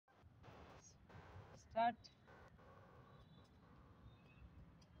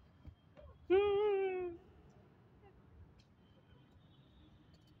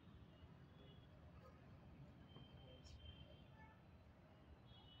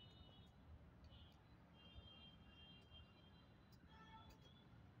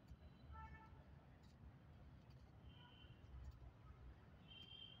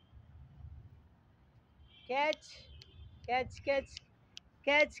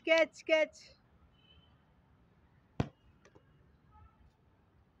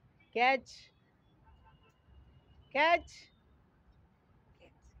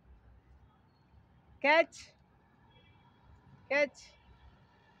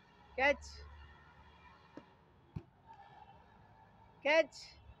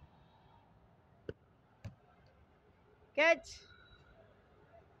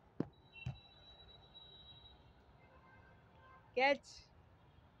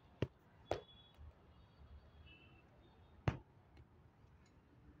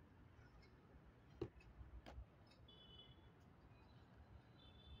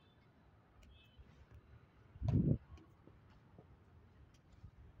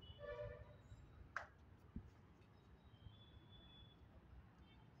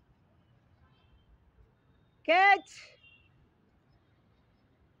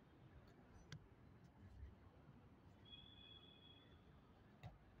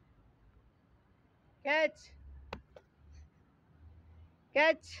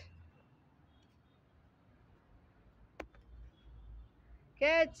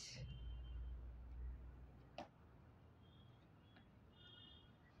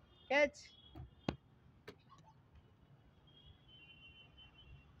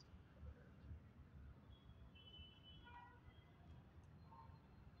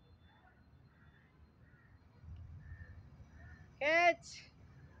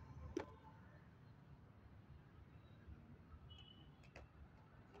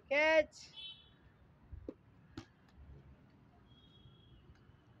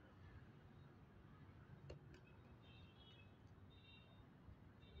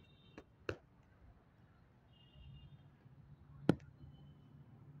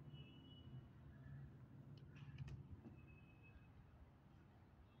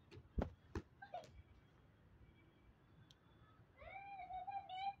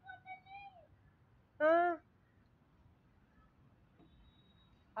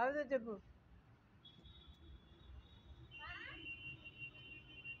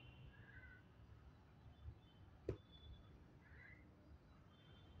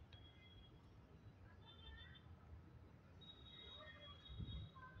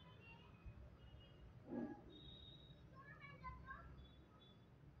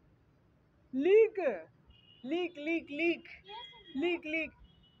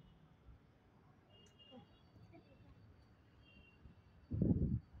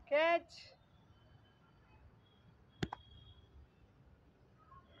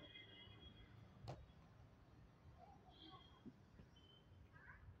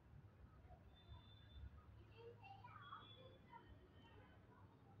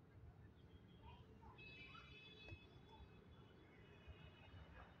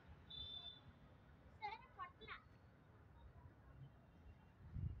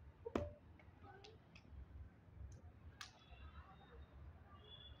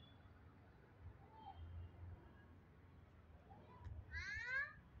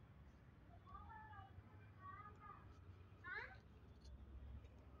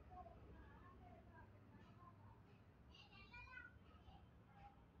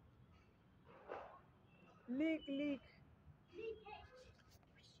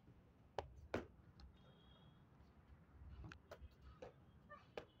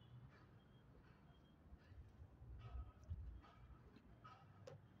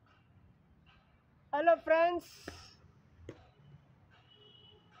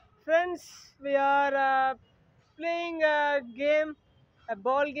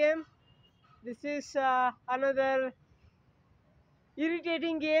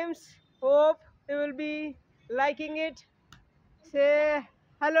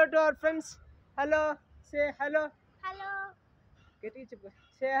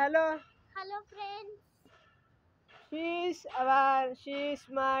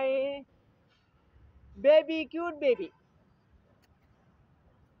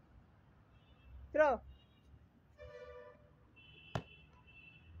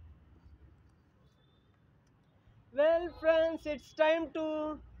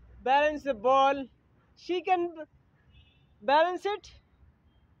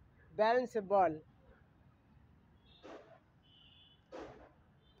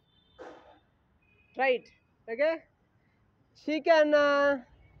right? Okay, she can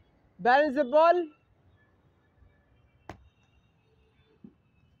balance the ball.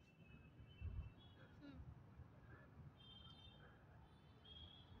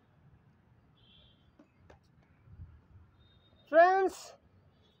 Friends,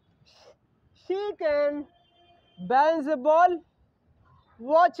 she can balance the ball.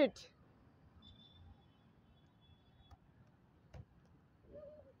 Watch it.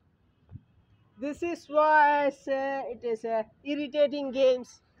 This is why I say it is a irritating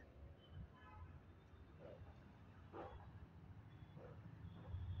games.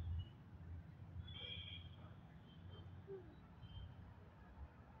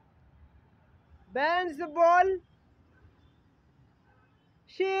 Balance the ball.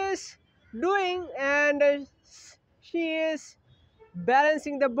 She is doing and she is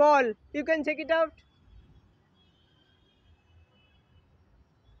balancing the ball. You can check it out.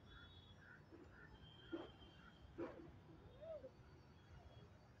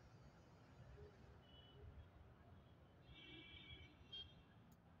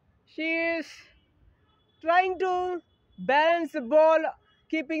 She is trying to balance the ball,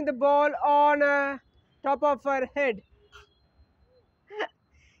 keeping the ball on top of her head.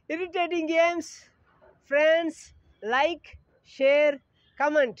 Irritating games. Friends, like, share,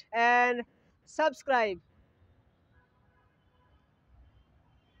 comment, and subscribe.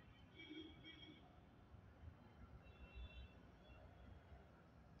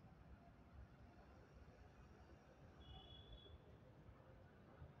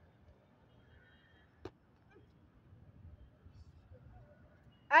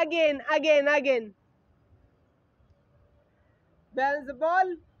 Again, again, again. Balance the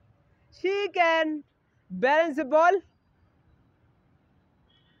ball. She can balance the ball.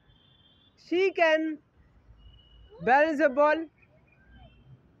 She can balance the ball.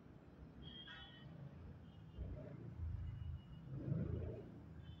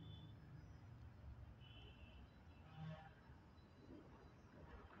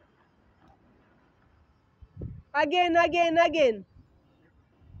 Again, again, again.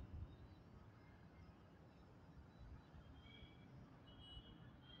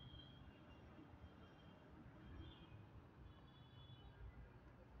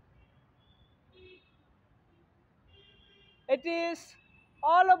 It is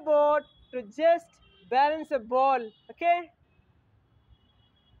all about to just balance the ball. Okay?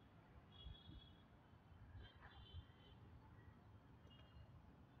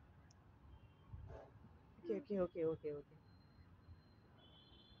 Okay. Okay.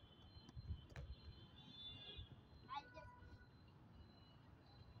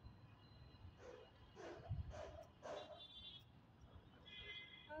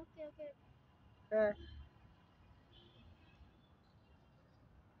 Uh,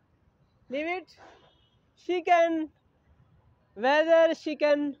 Leave it. She can, whether she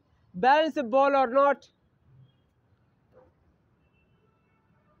can balance the ball or not.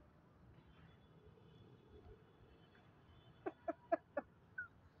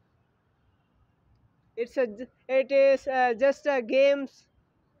 It is just a games.